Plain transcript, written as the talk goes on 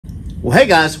Well, hey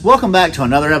guys, welcome back to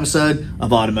another episode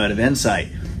of Automotive Insight.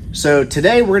 So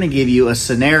today we're going to give you a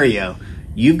scenario.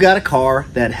 You've got a car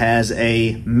that has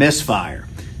a misfire.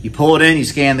 You pull it in, you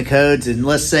scan the codes, and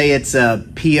let's say it's a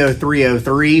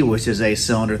P0303, which is a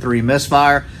cylinder 3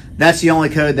 misfire. That's the only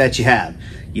code that you have.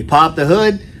 You pop the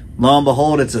hood, lo and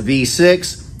behold, it's a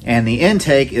V6, and the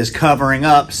intake is covering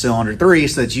up cylinder 3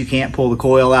 so that you can't pull the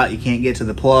coil out, you can't get to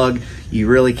the plug, you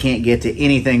really can't get to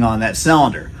anything on that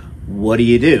cylinder. What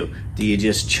do? Do you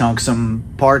just chunk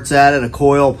some parts at it, a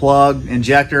coil, plug,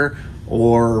 injector,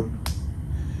 or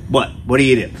what? What do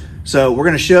you do? So we're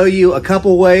going to show you a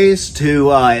couple ways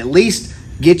to at least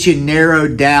get you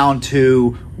narrowed down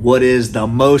to what is the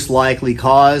most likely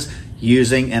cause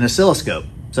using an oscilloscope.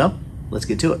 So let's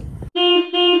get to it.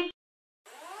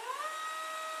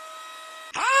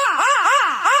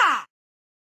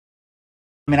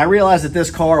 I mean, I realize that this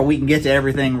car, we can get to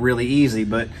everything really easy,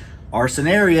 but our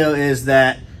scenario is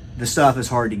that the stuff is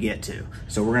hard to get to.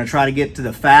 So we're going to try to get to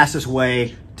the fastest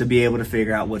way to be able to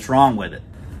figure out what's wrong with it.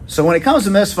 So when it comes to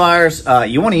misfires,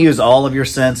 you want to use all of your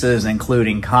senses,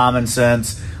 including common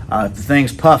sense. If the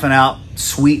thing's puffing out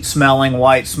sweet smelling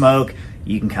white smoke,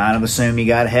 you can kind of assume you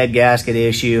got a head gasket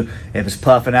issue. If it's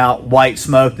puffing out white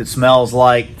smoke that smells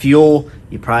like fuel,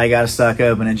 you probably got a stuck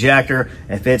open injector.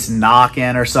 If it's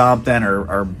knocking or something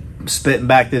or spitting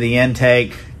back through the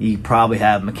intake, you probably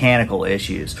have mechanical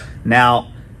issues. Now,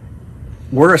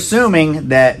 we're assuming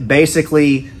that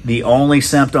basically the only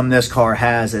symptom this car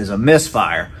has is a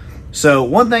misfire. So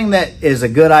one thing that is a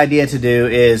good idea to do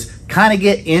is kind of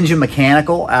get engine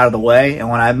mechanical out of the way. And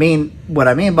what I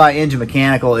mean by engine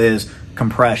mechanical is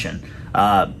compression.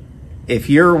 If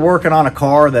you're working on a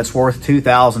car that's worth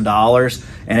 $2,000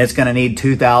 and it's going to need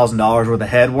 $2,000 worth of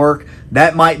head work,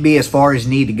 that might be as far as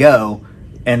you need to go.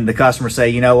 And the customer say,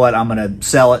 you know what, I'm going to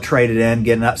sell it, trade it in,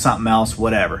 get something else,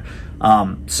 whatever.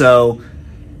 So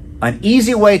an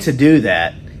easy way to do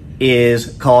that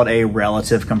is called a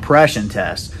relative compression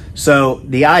test. So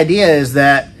the idea is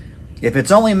that if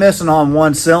it's only missing on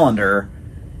one cylinder,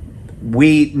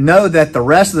 we know that the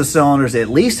rest of the cylinders at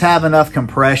least have enough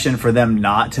compression for them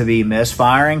not to be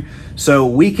misfiring. So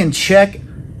we can check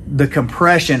the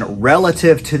compression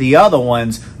relative to the other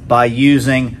ones by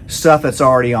using stuff that's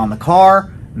already on the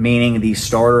car, meaning the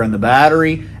starter and the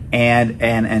battery, and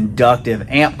an inductive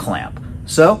amp clamp.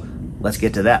 So let's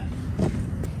get to that.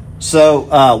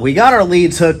 So we got our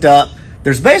leads hooked up.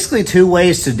 There's basically two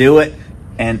ways to do it,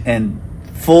 and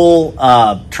full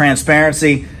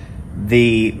transparency,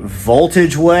 the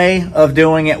voltage way of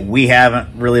doing it, we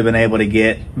haven't really been able to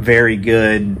get very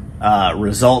good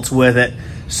results with it.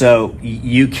 So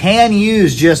you can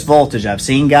use just voltage. I've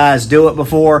seen guys do it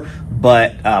before,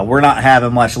 but we're not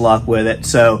having much luck with it.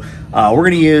 So we're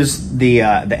going to use the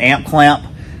amp clamp.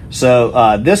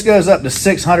 So this goes up to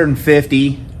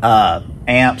 650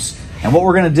 amps. And what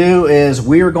we're going to do is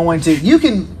you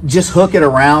can just hook it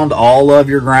around all of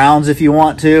your grounds if you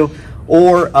want to,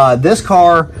 or this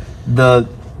car, the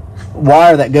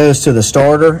wire that goes to the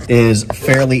starter is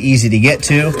fairly easy to get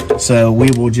to. So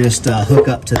we will just hook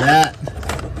up to that.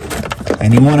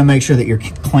 And you want to make sure that your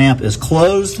clamp is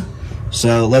closed.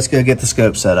 So let's go get the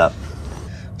scope set up.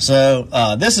 So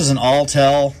this is an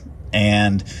All-Tel,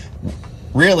 and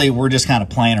really we're just kind of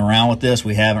playing around with this.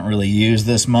 We haven't really used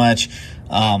this much.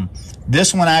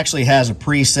 This one actually has a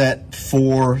preset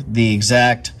for the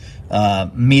exact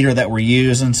meter that we're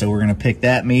using, so we're going to pick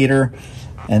that meter.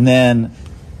 And then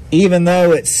even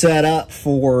though it's set up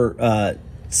for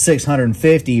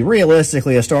 650,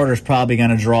 realistically a starter is probably going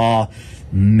to draw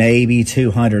maybe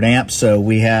 200 amps. So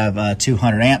we have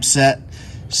 200 amps set.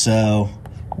 So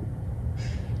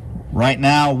right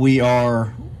now we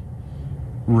are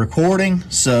recording,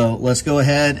 so let's go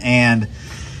ahead and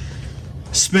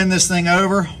spin this thing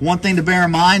over. One thing to bear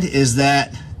in mind is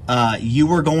that you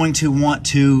are going to want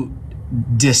to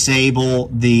disable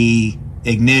the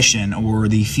ignition or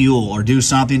the fuel, or do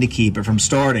something to keep it from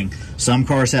starting. Some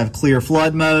cars have clear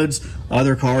flood modes.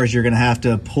 Other cars you're going to have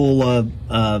to pull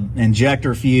a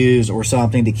injector fuse or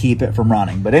something to keep it from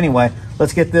running. But anyway,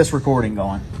 let's get this recording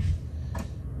going.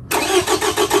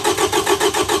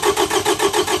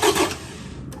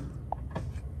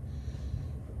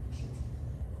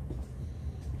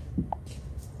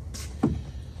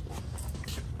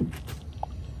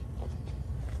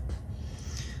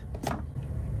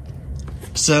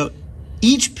 So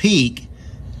each peak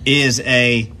is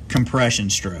a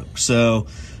compression stroke. So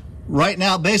right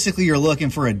now, basically you're looking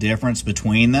for a difference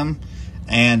between them.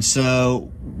 And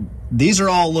so these are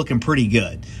all looking pretty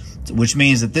good, which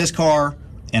means that this car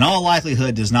in all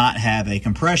likelihood does not have a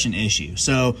compression issue.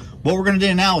 So what we're going to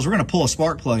do now is we're going to pull a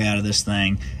spark plug out of this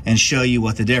thing and show you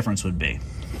what the difference would be.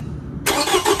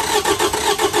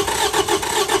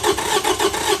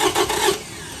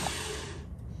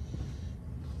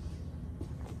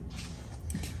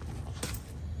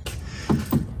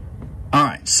 All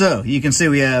right, so you can see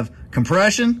we have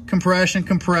compression, compression,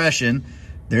 compression.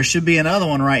 There should be another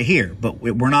one right here, but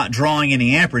we're not drawing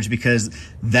any amperage because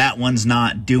that one's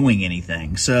not doing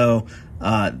anything. So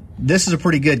this is a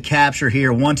pretty good capture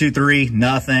here. 1, 2, 3,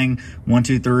 nothing. 1,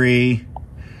 2, 3,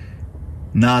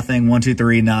 nothing. 1, 2,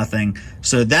 3, nothing.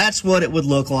 So that's what it would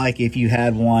look like if you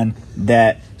had one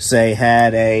that, say,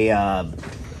 had a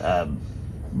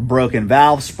broken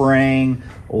valve spring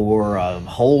or a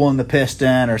hole in the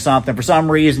piston or something. For some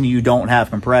reason, you don't have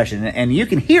compression. And you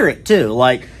can hear it too.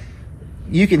 Like,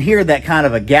 you can hear that kind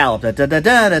of a gallop, da, da, da,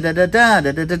 da, da, da, da,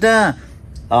 da, da, da,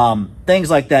 da. Things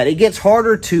like that. It gets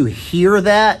harder to hear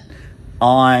that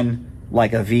on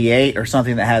like a V8 or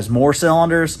something that has more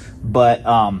cylinders, but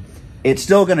it's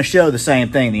still going to show the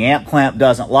same thing. The amp clamp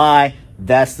doesn't lie.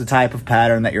 That's the type of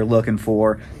pattern that you're looking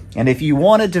for. And if you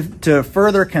wanted to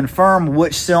further confirm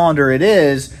which cylinder it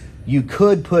is, you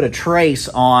could put a trace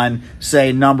on,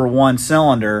 say, number 1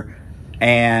 cylinder,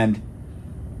 and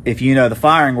if you know the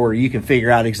firing order, you can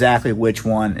figure out exactly which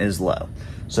one is low.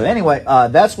 So anyway,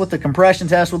 that's what the compression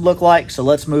test would look like. So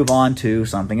let's move on to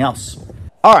something else.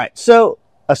 All right, so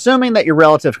assuming that your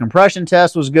relative compression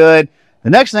test was good, the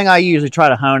next thing I usually try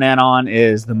to hone in on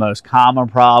is the most common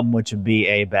problem, which would be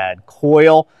a bad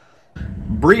coil.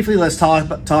 Briefly, let's talk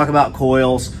about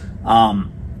coils.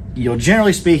 You'll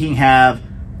generally speaking have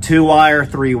 2-wire,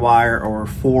 3-wire, or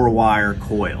 4-wire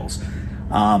coils.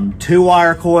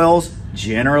 2-wire coils,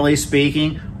 generally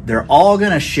speaking, they're all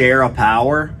going to share a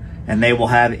power, and they will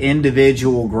have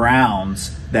individual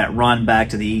grounds that run back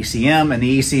to the ECM, and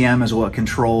the ECM is what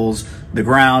controls the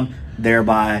ground,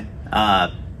 thereby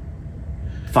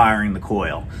firing the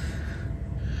coil.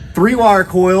 3-wire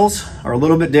coils are a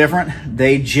little bit different.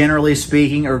 They, generally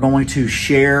speaking, are going to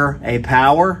share a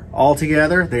power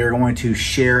altogether. They are going to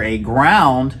share a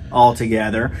ground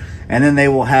altogether, and then they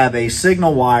will have a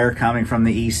signal wire coming from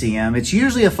the ECM. It's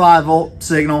usually a 5-volt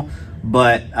signal,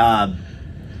 but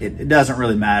it doesn't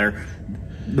really matter.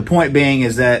 The point being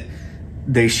is that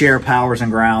they share powers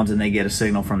and grounds, and they get a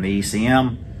signal from the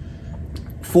ECM.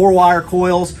 4-wire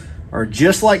coils are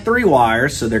just like 3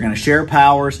 wires, so they're going to share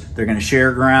powers, they're going to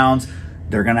share grounds,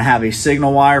 they're going to have a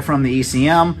signal wire from the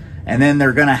ECM, and then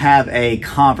they're going to have a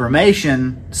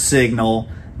confirmation signal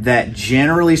that,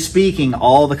 generally speaking,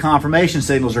 all the confirmation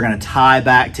signals are going to tie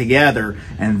back together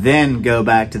and then go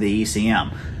back to the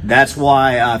ECM. That's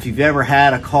why if you've ever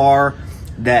had a car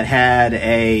that had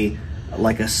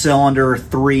like a cylinder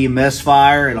 3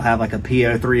 misfire, it'll have like a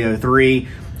PO303,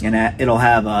 and it'll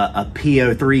have a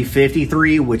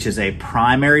PO353, which is a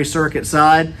primary circuit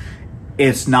side.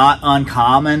 It's not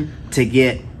uncommon to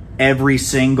get every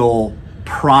single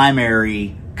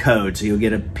primary code. So you'll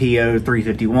get a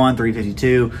PO351,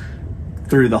 352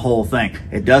 through the whole thing.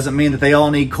 It doesn't mean that they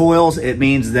all need coils. It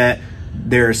means that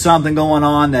there's something going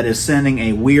on that is sending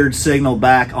a weird signal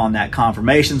back on that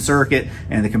confirmation circuit,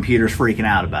 and the computer's freaking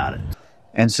out about it.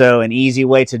 And so an easy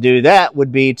way to do that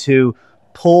would be to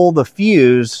pull the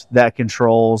fuse that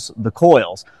controls the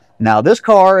coils. Now, this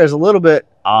car is a little bit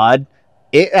odd.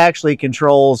 It actually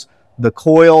controls the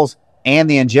coils and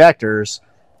the injectors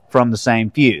from the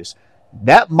same fuse.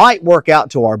 That might work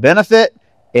out to our benefit.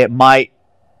 It might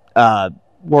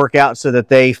work out so that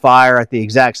they fire at the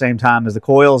exact same time as the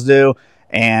coils do,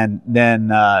 and then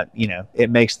you know, it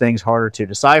makes things harder to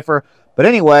decipher. But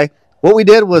anyway, what we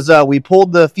did was we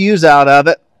pulled the fuse out of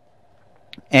it,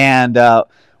 and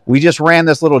we just ran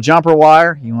this little jumper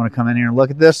wire. You want to come in here and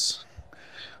look at this?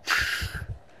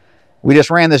 We just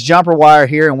ran this jumper wire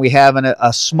here, and we have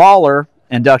a smaller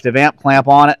inductive amp clamp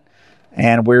on it,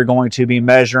 and we're going to be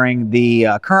measuring the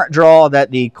current draw that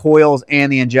the coils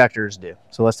and the injectors do.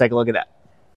 So let's take a look at that.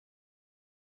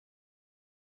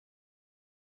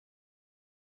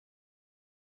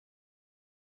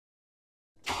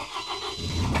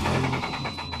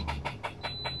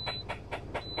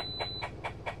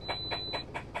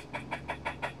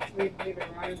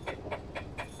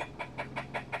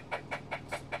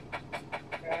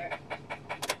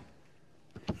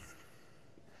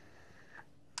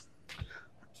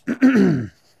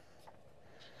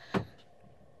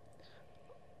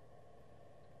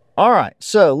 All right,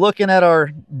 so looking at our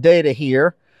data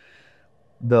here,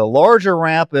 the larger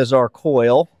ramp is our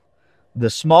coil. The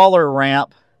smaller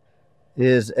ramp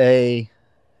is an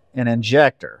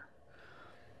injector.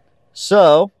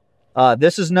 So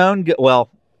this is known, well,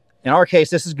 in our case,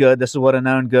 this is good. This is what a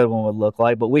known good one would look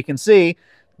like. But we can see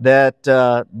that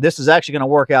this is actually going to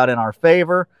work out in our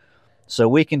favor. So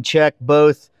we can check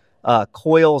both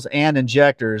coils and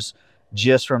injectors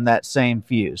just from that same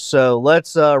fuse. So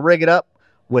let's rig it up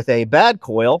with a bad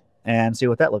coil and see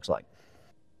what that looks like.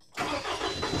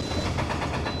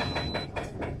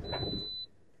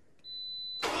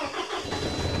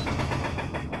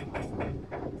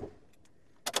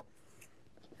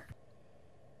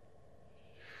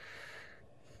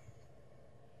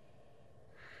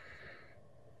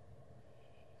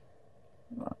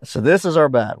 So this is our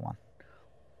bad one.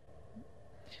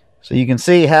 So you can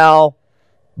see how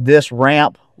this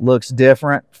ramp looks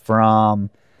different from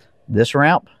this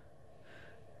ramp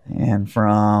and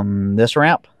from this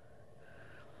ramp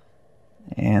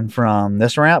and from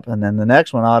this ramp, and then the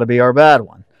next one ought to be our bad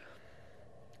one.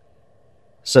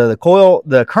 So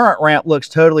the current ramp looks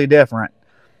totally different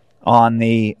on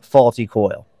the faulty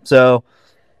coil. So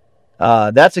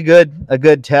that's a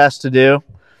good test to do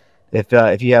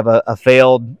if you have a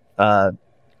failed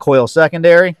coil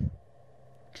secondary.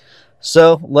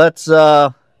 So let's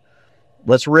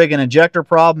rig an injector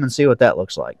problem and see what that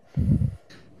looks like.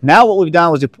 Now what we've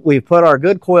done was we've put our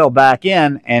good coil back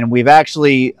in, and we've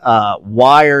actually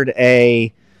wired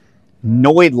a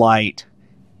Noid light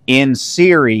in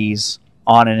series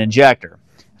on an injector.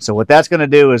 So what that's going to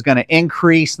do is going to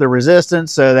increase the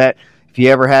resistance, so that if you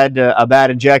ever had a bad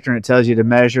injector and it tells you to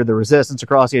measure the resistance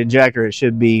across the injector, it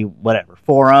should be whatever,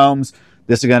 4 ohms.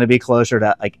 This is going to be closer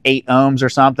to like 8 ohms or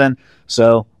something.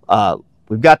 So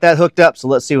we've got that hooked up, so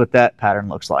let's see what that pattern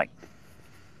looks like.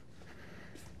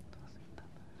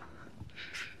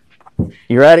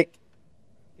 You ready?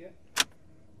 Yeah.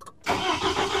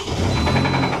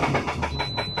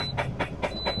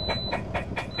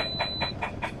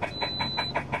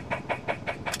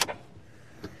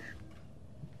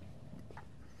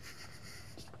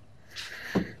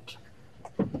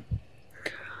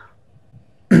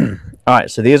 All right,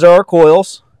 so these are our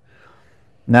coils.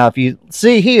 Now, if you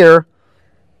see here,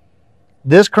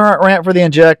 this current ramp for the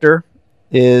injector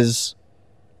is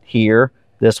here.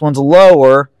 This one's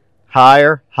lower,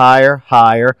 higher, higher,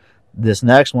 higher. This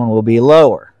next one will be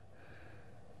lower.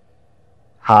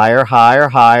 Higher, higher,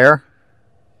 higher,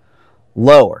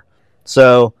 lower.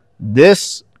 So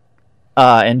this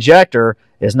injector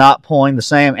is not pulling the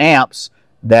same amps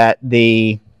that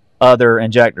the other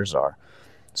injectors are.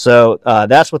 So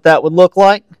that's what that would look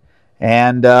like.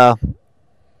 And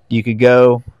you could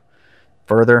go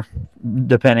further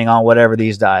depending on whatever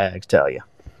these diags tell you.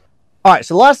 All right,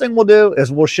 so the last thing we'll do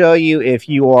is we'll show you if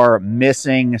you are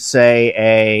missing,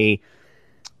 say,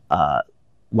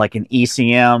 like an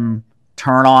ECM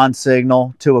turn-on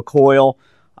signal to a coil.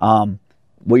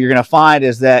 What you're going to find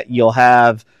is that you'll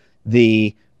have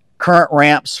the current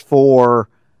ramps for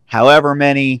however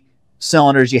many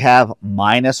cylinders you have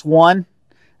 -1.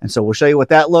 And so we'll show you what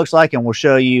that looks like, and we'll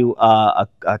show you a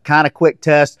kind of quick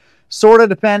test, sort of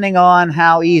depending on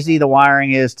how easy the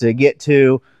wiring is to get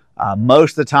to.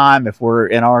 Most of the time, if we're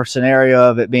in our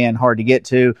scenario of it being hard to get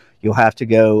to, you'll have to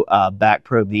go back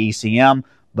probe the ECM.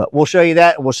 But we'll show you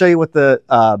that. We'll show you what the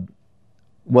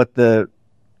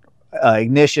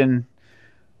ignition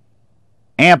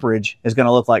amperage is going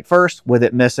to look like first with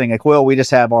it missing a coil. We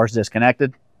just have ours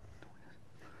disconnected.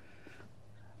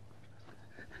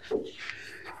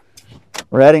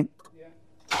 Ready? Yeah.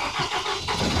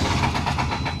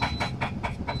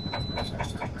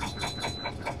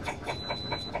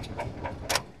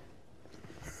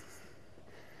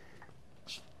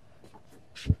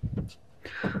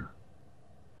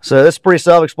 So this is pretty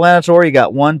self-explanatory. You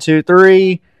got 1, 2,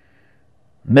 3,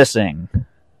 missing.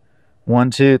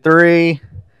 1, 2, 3,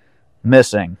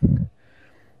 missing.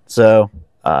 So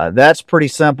that's pretty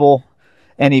simple.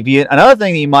 And another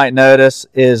thing that you might notice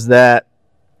is that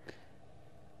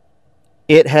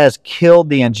it has killed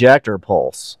the injector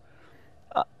pulse.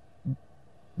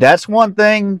 That's one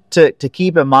thing to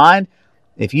keep in mind.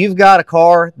 If you've got a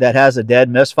car that has a dead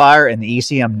misfire and the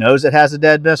ECM knows it has a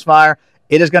dead misfire,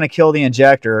 it is going to kill the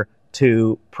injector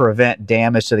to prevent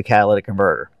damage to the catalytic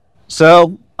converter.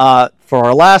 So for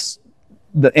our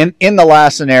in the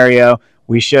last scenario,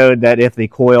 we showed that if the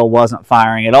coil wasn't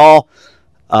firing at all,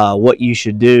 what you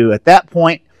should do at that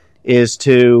point is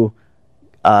to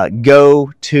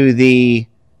go to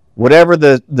whatever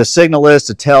the signal is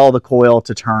to tell the coil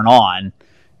to turn on,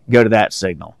 go to that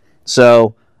signal.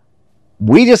 So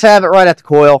we just have it right at the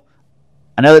coil.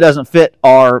 I know that doesn't fit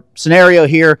our scenario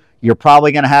here. You're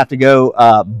probably going to have to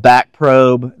go back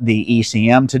probe the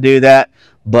ECM to do that,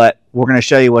 but we're going to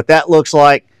show you what that looks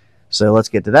like. So let's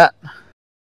get to that.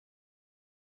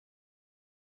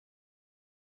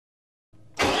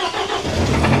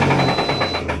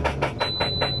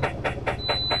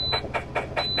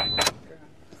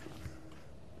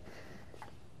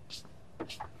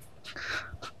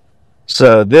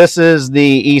 So this is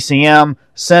the ECM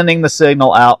sending the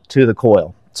signal out to the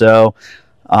coil. So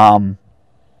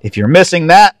if you're missing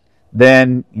that,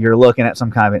 then you're looking at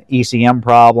some kind of an ECM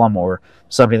problem or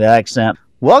something to that extent.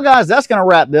 Well, guys, that's going to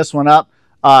wrap this one up.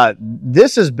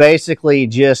 This is basically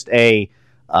just a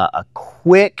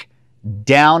quick,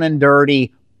 down and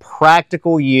dirty,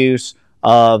 practical use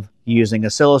of using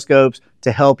oscilloscopes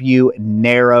to help you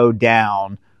narrow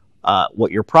down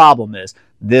what your problem is.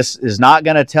 This is not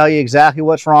going to tell you exactly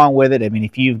what's wrong with it. I mean,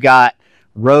 if you've got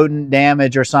rodent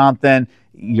damage or something,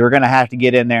 you're going to have to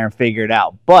get in there and figure it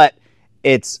out. But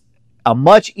it's a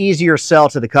much easier sell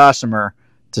to the customer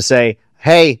to say,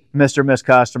 hey, Mr. Miss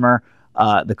Customer,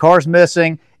 the car's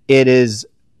missing. It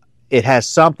has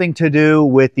something to do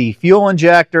with the fuel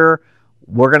injector.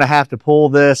 We're going to have to pull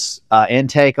this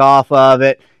intake off of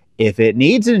it. If it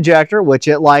needs an injector, which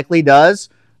it likely does,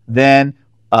 then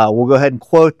we'll go ahead and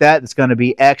quote that. It's going to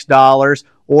be X dollars.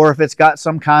 Or if it's got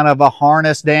some kind of a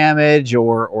harness damage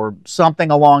or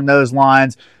something along those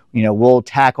lines, you know, we'll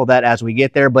tackle that as we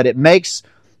get there. But it makes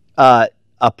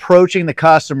approaching the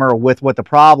customer with what the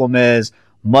problem is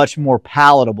much more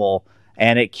palatable,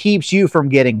 and it keeps you from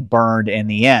getting burned in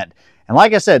the end. And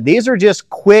like I said, these are just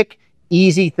quick,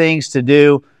 easy things to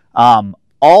do.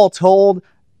 All told,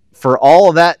 for all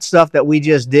of that stuff that we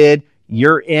just did,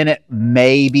 you're in it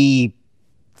maybe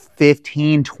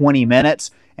 15, 20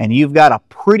 minutes, and you've got a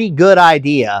pretty good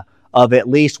idea of at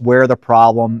least where the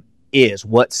problem is,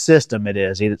 what system it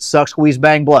is. Either suck, squeeze,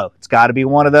 bang, blow. It's got to be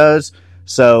one of those.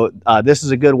 So this is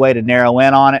a good way to narrow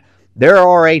in on it. There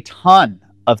are a ton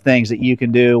of things that you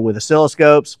can do with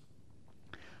oscilloscopes.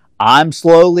 I'm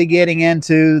slowly getting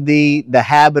into the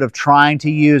habit of trying to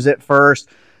use it first.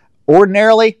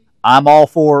 Ordinarily, I'm all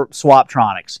for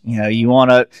Swaptronics. You know,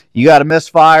 you got a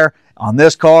Misfire on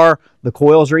this car. The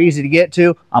coils are easy to get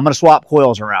to. I'm going to swap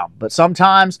coils around. But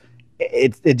sometimes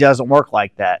it doesn't work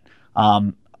like that.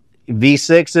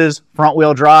 V6s, front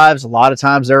wheel drives, a lot of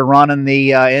times they're running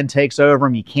the intakes over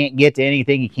them. You can't get to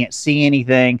anything. You can't see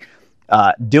anything.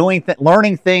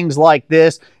 Learning things like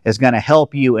this is going to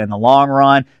help you in the long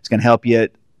run. It's going to help you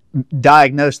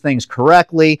diagnose things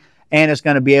correctly, and it's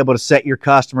going to be able to set your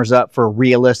customers up for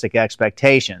realistic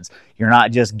expectations. You're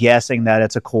not just guessing that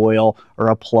it's a coil or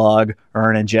a plug or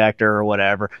an injector or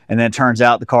whatever, and then it turns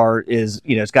out the car is,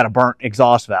 you know, it's got a burnt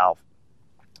exhaust valve.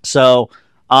 So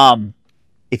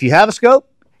if you have a scope,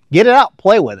 get it out,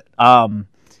 play with it.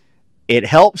 It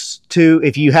helps to,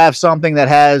 if you have something that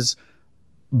has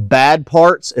bad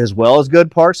parts as well as good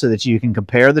parts, so that you can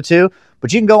compare the two.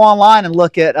 But you can go online and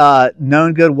look at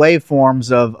known good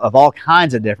waveforms of all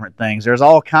kinds of different things. There's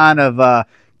all kind of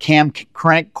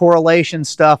crank correlation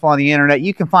stuff on the internet.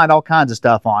 You can find all kinds of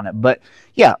stuff on it. But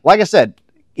yeah, like I said,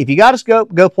 if you got a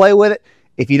scope, go play with it.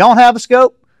 If you don't have a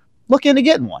scope, look into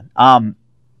getting one.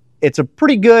 It's a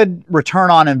pretty good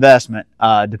return on investment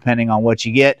depending on what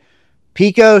you get.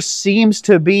 Pico seems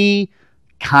to be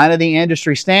kind of the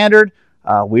industry standard.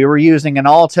 We were using an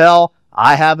Altel.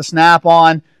 I have a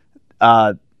Snap-on.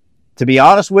 To be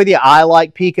honest with you, I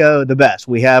like Pico the best.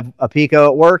 We have a Pico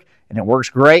at work, and it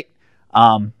works great.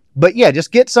 But yeah,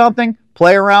 just get something,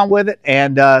 play around with it,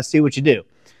 and see what you do.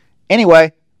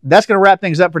 Anyway, that's going to wrap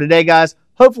things up for today, guys.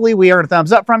 Hopefully, we earn a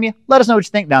thumbs up from you. Let us know what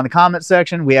you think down in the comments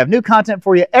section. We have new content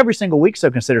for you every single week, so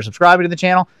consider subscribing to the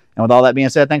channel. And with all that being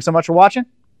said, thanks so much for watching.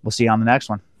 We'll see you on the next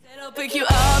one.